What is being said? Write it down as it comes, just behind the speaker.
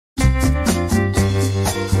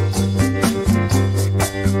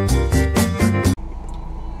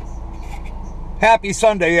Happy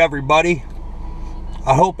Sunday, everybody.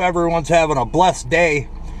 I hope everyone's having a blessed day.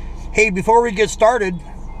 Hey, before we get started,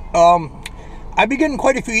 I've been getting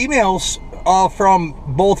quite a few emails from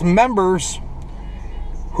both members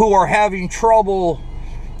who are having trouble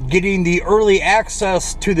getting the early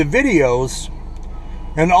access to the videos,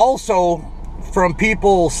 and also from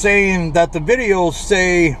people saying that the videos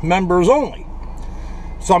say members only.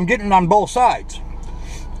 So I'm getting on both sides.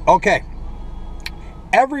 Okay.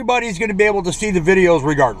 Everybody's going to be able to see the videos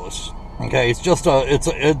regardless. Okay, it's just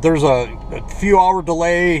there's a few hour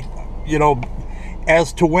delay, you know,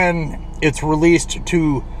 as to when it's released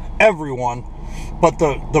to everyone, but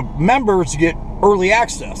the members get early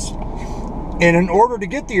access. And in order to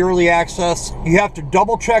get the early access, you have to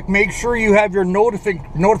double check, make sure you have your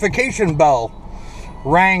notification bell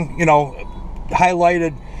rang, you know,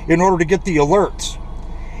 highlighted in order to get the alerts.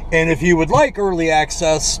 And if you would like early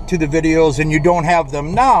access to the videos and you don't have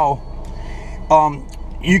them now,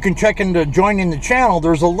 you can check into joining the channel.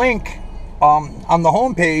 There's a link on the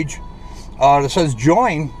homepage that says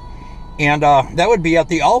join, and that would be at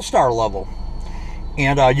the all-star level.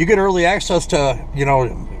 And you get early access to, you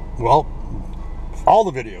know, well, all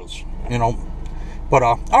the videos, you know. But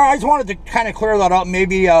all right, I just wanted to kind of clear that up.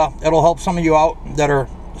 Maybe it'll help some of you out that are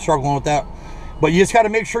struggling with that. But you just got to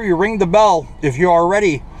make sure you ring the bell if you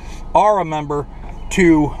already are a member to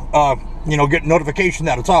you know, get notification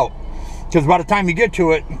that it's out, because by the time you get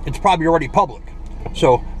to it, it's probably already public.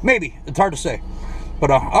 So maybe, it's hard to say.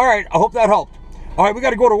 But all right, I hope that helped. All right, we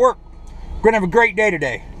got to go to work. We're gonna have a great day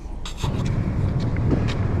today.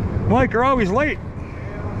 Mike, you're always late.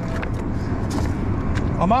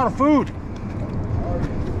 I'm out of food.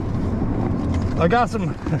 I got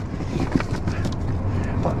some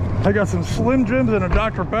Slim Jims and a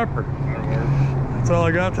Dr. Pepper. That's all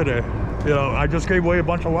I got today. You know, I just gave away a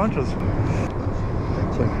bunch of lunches.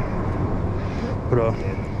 So, but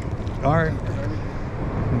all right.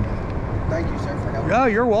 Thank you, sir, for helping. Yeah,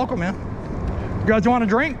 you're welcome, man. You guys want a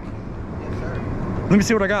drink? Yes, sir. Let me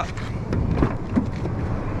see what I got.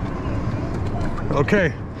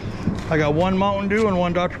 Okay, I got one Mountain Dew and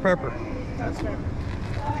one Dr. Pepper. That's right.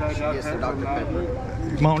 Yes, sir, Dr.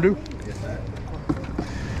 Pepper. Mountain Dew? Yes, sir.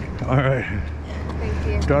 All right. Thank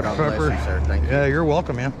you. Dr. God Pepper. bless you, sir. Thank you. Yeah, you're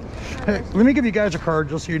welcome, man. Hey, let me give you guys a card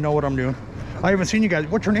just so you know what I'm doing. I haven't seen you guys.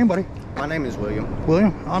 What's your name, buddy? My name is William.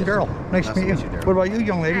 William? I'm Yes, Daryl. sir. Nice to meet you. Daryl. What about you,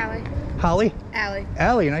 young lady? Allie. Holly? Allie.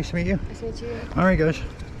 Allie, nice to meet you. Nice to meet you. All right, guys.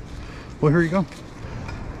 Well, here you go.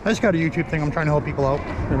 I just got a YouTube thing. I'm trying to help people out,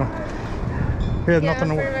 you know. We have nothing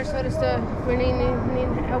to pretty much sort of stuff. If we need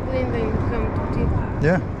help with anything, come talk to you.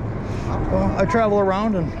 Yeah. Well, I travel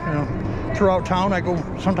around and, you know, throughout town. I go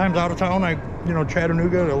sometimes out of town. I, you know,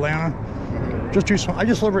 Chattanooga to Atlanta. Just do some. I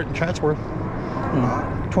just live right in Chatsworth, you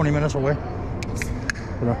know, 20 minutes away.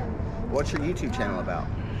 But, What's your YouTube channel about?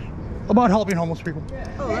 about helping homeless people.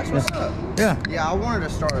 Oh, that's what's up. Yeah. Yeah, I wanted to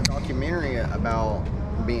start a documentary about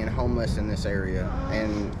being homeless in this area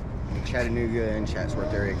and Chattanooga and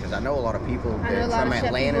Chatsworth area, because I know a lot of people I know a that lot from of chef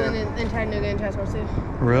Atlanta. people in Chattanooga and Chatsworth too.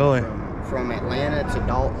 Really? From Atlanta to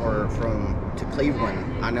to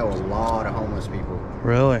Cleveland, I know a lot of homeless people.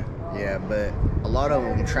 Really? Yeah, but a lot of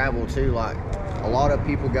them travel too. Like a lot of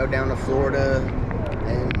people go down to Florida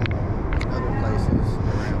and other places.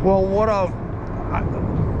 Well,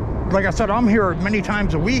 like I said, I'm here many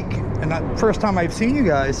times a week, and that first time I've seen you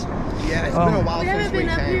guys. Yeah, it's been a while We since haven't been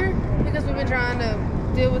up came. here because we've been trying to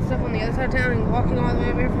deal with stuff on the other side of town and walking all the way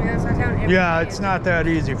over here from the other side of town. every Yeah, day. it's not that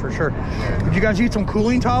easy for sure. Did you guys need some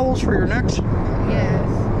cooling towels for your necks?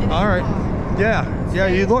 Yes. All right. Yeah, yeah,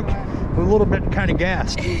 you look a little bit kind of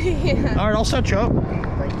gassed. Yeah. All right, I'll set you up.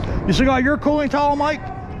 Thank you, sir. You still got your cooling towel, Mike?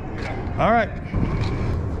 All right.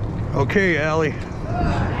 Okay, Allie.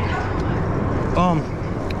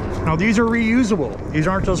 Now these are reusable. These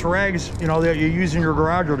aren't just rags, you know, that you use in your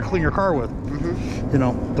garage or to clean your car with. You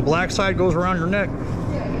know, the black side goes around your neck,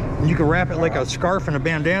 and you can wrap it like a scarf and a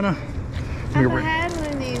bandana. I've had one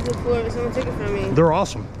of these before, but someone took it from me. They're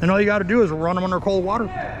awesome. And all you got to do is run them under cold water.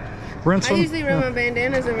 Rinse I them. usually run my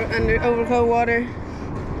bandanas over cold water.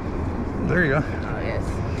 There you go. Oh, yes.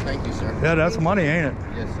 Thank you, sir. Yeah, that's money, ain't it?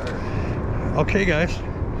 Yes, sir. Okay, guys.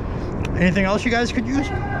 Anything else you guys could use?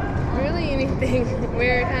 Really anything.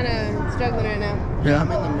 We're kind of struggling right now. Yeah,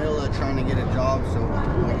 I'm in the middle of trying to get a job so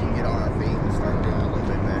we can get on our feet and start doing a little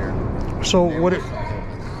bit better. So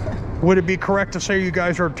would it be correct to say you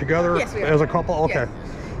guys are together Yes, we are. as a couple? Okay. Yes.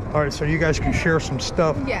 All right, so you guys can share some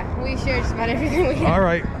stuff. Yeah, we share just about everything we have. All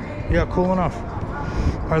right. Yeah, cool enough.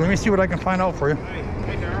 All right, let me see what I can find out for you.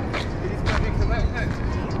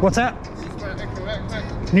 What's that?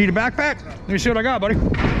 Need a backpack? Let me see what I got, buddy.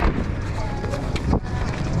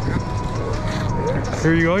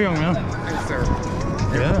 Here you go, young man. Yes, sir.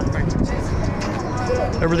 Yeah. Thank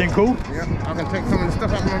you. Everything cool? Yeah, I can take some of the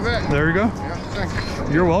stuff out of my bag. There you go. Yeah, thank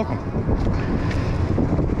you. You're welcome.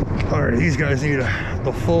 All right, these guys need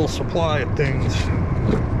the full supply of things.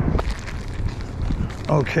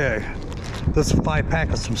 Okay, this is a 5-pack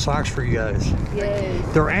of some socks for you guys.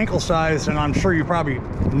 Yes. They're ankle size, and I'm sure you probably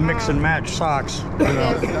mix and match socks. You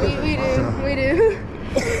know. Yes, we do.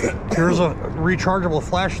 Here's a rechargeable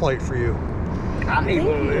flashlight for you. I need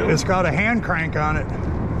one of them. It's got a hand crank on it,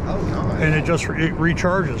 Oh, nice. and it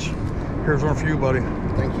recharges. Here's one for you, buddy.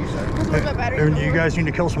 Thank you, sir. Where's my battery? And you guys need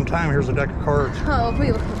to kill some time. Here's a deck of cards. Oh,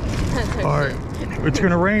 please. All right, it's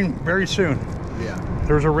gonna rain very soon. Yeah.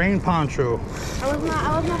 There's a rain poncho. I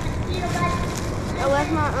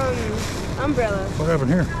left my umbrella. What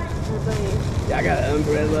happened here? Yeah, I got an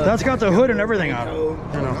umbrella. That's got the hood and everything on it.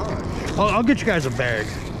 You know. I'll get you guys a bag.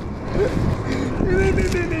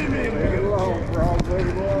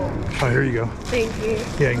 Oh, here you go. Thank you,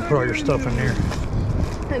 Yeah, you can put all your stuff in there.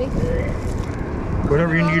 honey.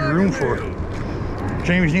 Whatever you need room for.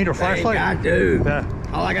 James, you need a flashlight? I do. Yeah.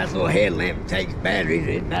 All I got is a little headlamp. It takes batteries.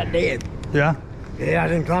 It's not dead. Yeah? Yeah, I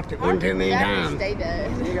done dropped it one too many times. Stay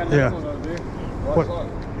dead. Yeah. What?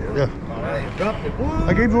 Yeah. I dropped it one.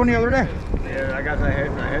 I gave you one the other day. Yeah, I got that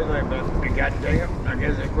headlight, but it got damn. I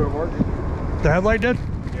guess it quit working. The headlight did?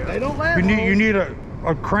 They don't last You long. need a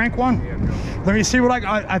crank one? Let me see what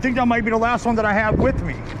I think that might be the last one that I have with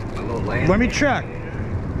me. A little lamp. Let me check.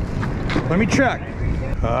 Let me check.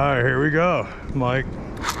 All right, here we go, Mike.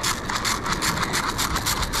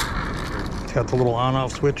 It's got the little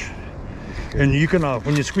on-off switch. And you can,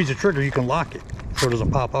 when you squeeze the trigger, you can lock it so it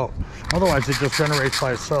doesn't pop out. Otherwise, it just generates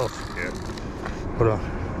by itself. Yeah. But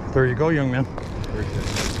there you go, young man.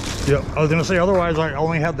 Yeah, I was gonna say, otherwise, I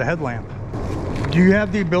only have the headlamp. Do you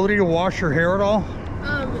have the ability to wash your hair at all?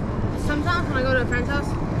 Sometimes when I go to a friend's house,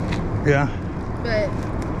 Yeah. but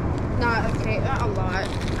not a lot.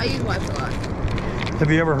 I use wipes a lot.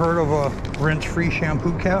 Have you ever heard of a rinse-free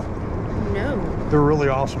shampoo cap? No. They're really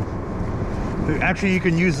awesome. Actually, you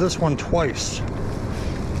can use this one twice.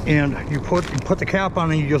 And you put the cap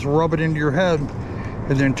on and you just rub it into your head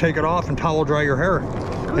and then take it off and towel dry your hair.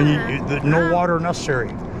 And no water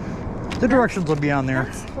necessary. The directions will be on there.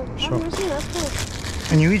 That's cool. So. I've never seen that. That's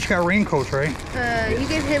cool. And you each got raincoats, right? You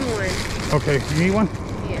gave him one. Okay, you need one?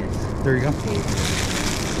 Yes. There you go.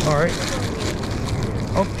 All right.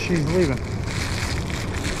 Oh, she's leaving.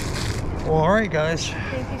 Well, all right, guys.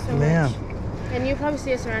 Thank you so Man. much. And you'll probably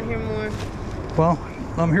see us around here more. Well,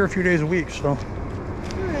 I'm here a few days a week, so. All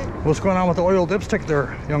right. What's going on with the oil dipstick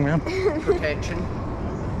there, young man? Protection.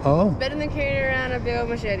 Oh. Better than carrying around a big old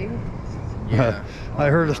machete. Yeah. I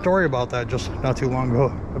heard a story about that just not too long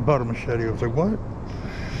ago about a machete. I was like, what?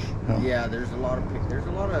 Yeah, there's a lot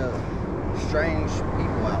of strange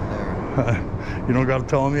people out there. You don't got to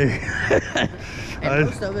tell me. And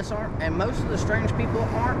most of us aren't, and most of the strange people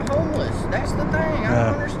aren't homeless. That's the thing.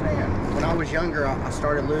 I don't understand. When I was younger, I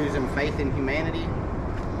started losing faith in humanity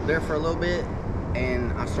there for a little bit,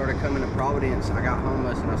 and I started coming to Providence. I got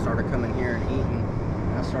homeless, and I started coming here and eating.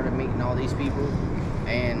 And I started meeting all these people,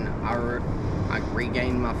 and I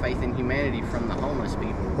regained my faith in humanity from the homeless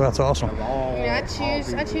people. That's awesome. Of all, I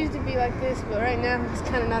choose to be like this, but right now it's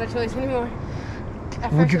kind of not a choice anymore.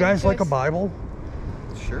 Would you guys like a Bible?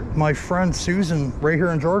 Sure. My friend Susan, right here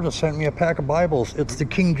in Georgia, sent me a pack of Bibles. It's the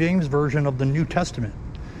King James version of the New Testament.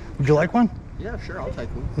 Would you like one? Yeah, sure. I'll take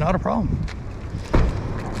one. Not a problem.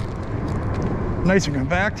 Nice and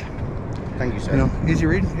compact. Thank you, sir. You know, easy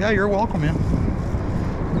reading. Yeah, you're welcome, man.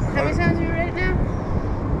 How many times have you read it now?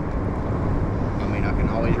 I mean, I can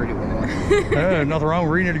always read it one more. Hey, nothing wrong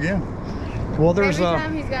with reading it again. Well, there's Every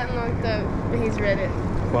time he's gotten locked up, he's read it.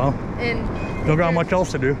 well, And don't got much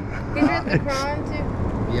else to do. he's read the Quran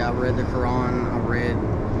too. Yeah, I read the Quran. I read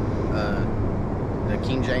the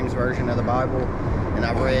King James version of the Bible, and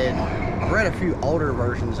I've read a few older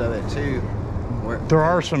versions of it too. There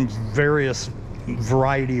are some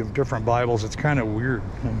variety of different Bibles. It's kind of weird.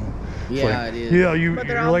 Yeah, it is. Yeah, But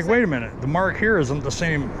they're you're all like, the wait a minute, the mark here isn't the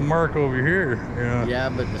same mark over here. Yeah. Yeah,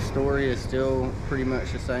 but the story is still pretty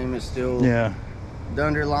much the same. It's still Yeah. the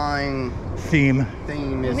underlying Theme.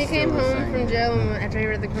 theme When is he still came the home same. from jail after he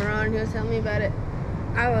read the Quran, he was telling me about it.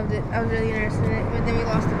 I loved it. I was really interested in it. But then we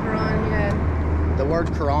lost the Quran. Yeah. The word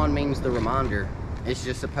Quran means the reminder. It's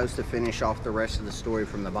just supposed to finish off the rest of the story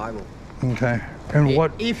from the Bible. Okay. And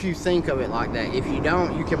what? If you think of it like that. If you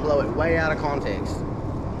don't, you can blow it way out of context.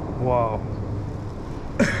 Wow.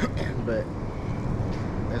 But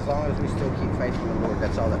as long as we still keep faith in the Lord,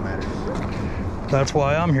 that's all that matters. That's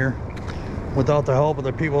why I'm here. Without the help of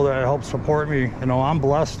the people that help support me, you know, I'm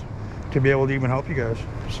blessed. to be able to even help you guys.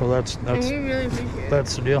 So that's And we really appreciate it.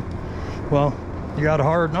 that's the deal. Well, you got a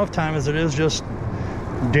hard enough time as it is, just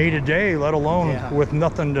day to day, let alone with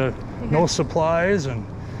nothing to, no supplies and.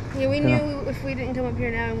 Yeah, we knew if we didn't come up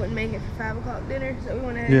here now, we wouldn't make it for 5 o'clock dinner, so we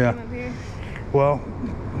went ahead and come up here. Well,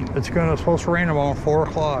 it's supposed to rain about 4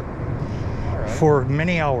 o'clock for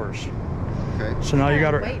many hours. Okay. So now you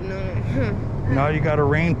got Waiting on it. now you got a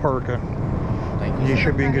rain parka. Thank You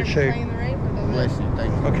should be in good shape. Bless you.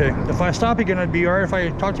 Thank you. Okay, if I stop again, it'd be all right if I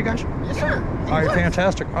talk to you guys? Yes, sir. All right,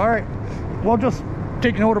 fantastic. All right. Well, just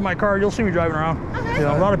take note of my car. You'll see me driving around. Okay. You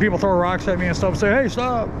know, a lot of people throw rocks at me and stuff and say, hey,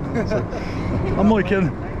 stop. So, I'm only kidding.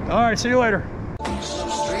 All right, see you later.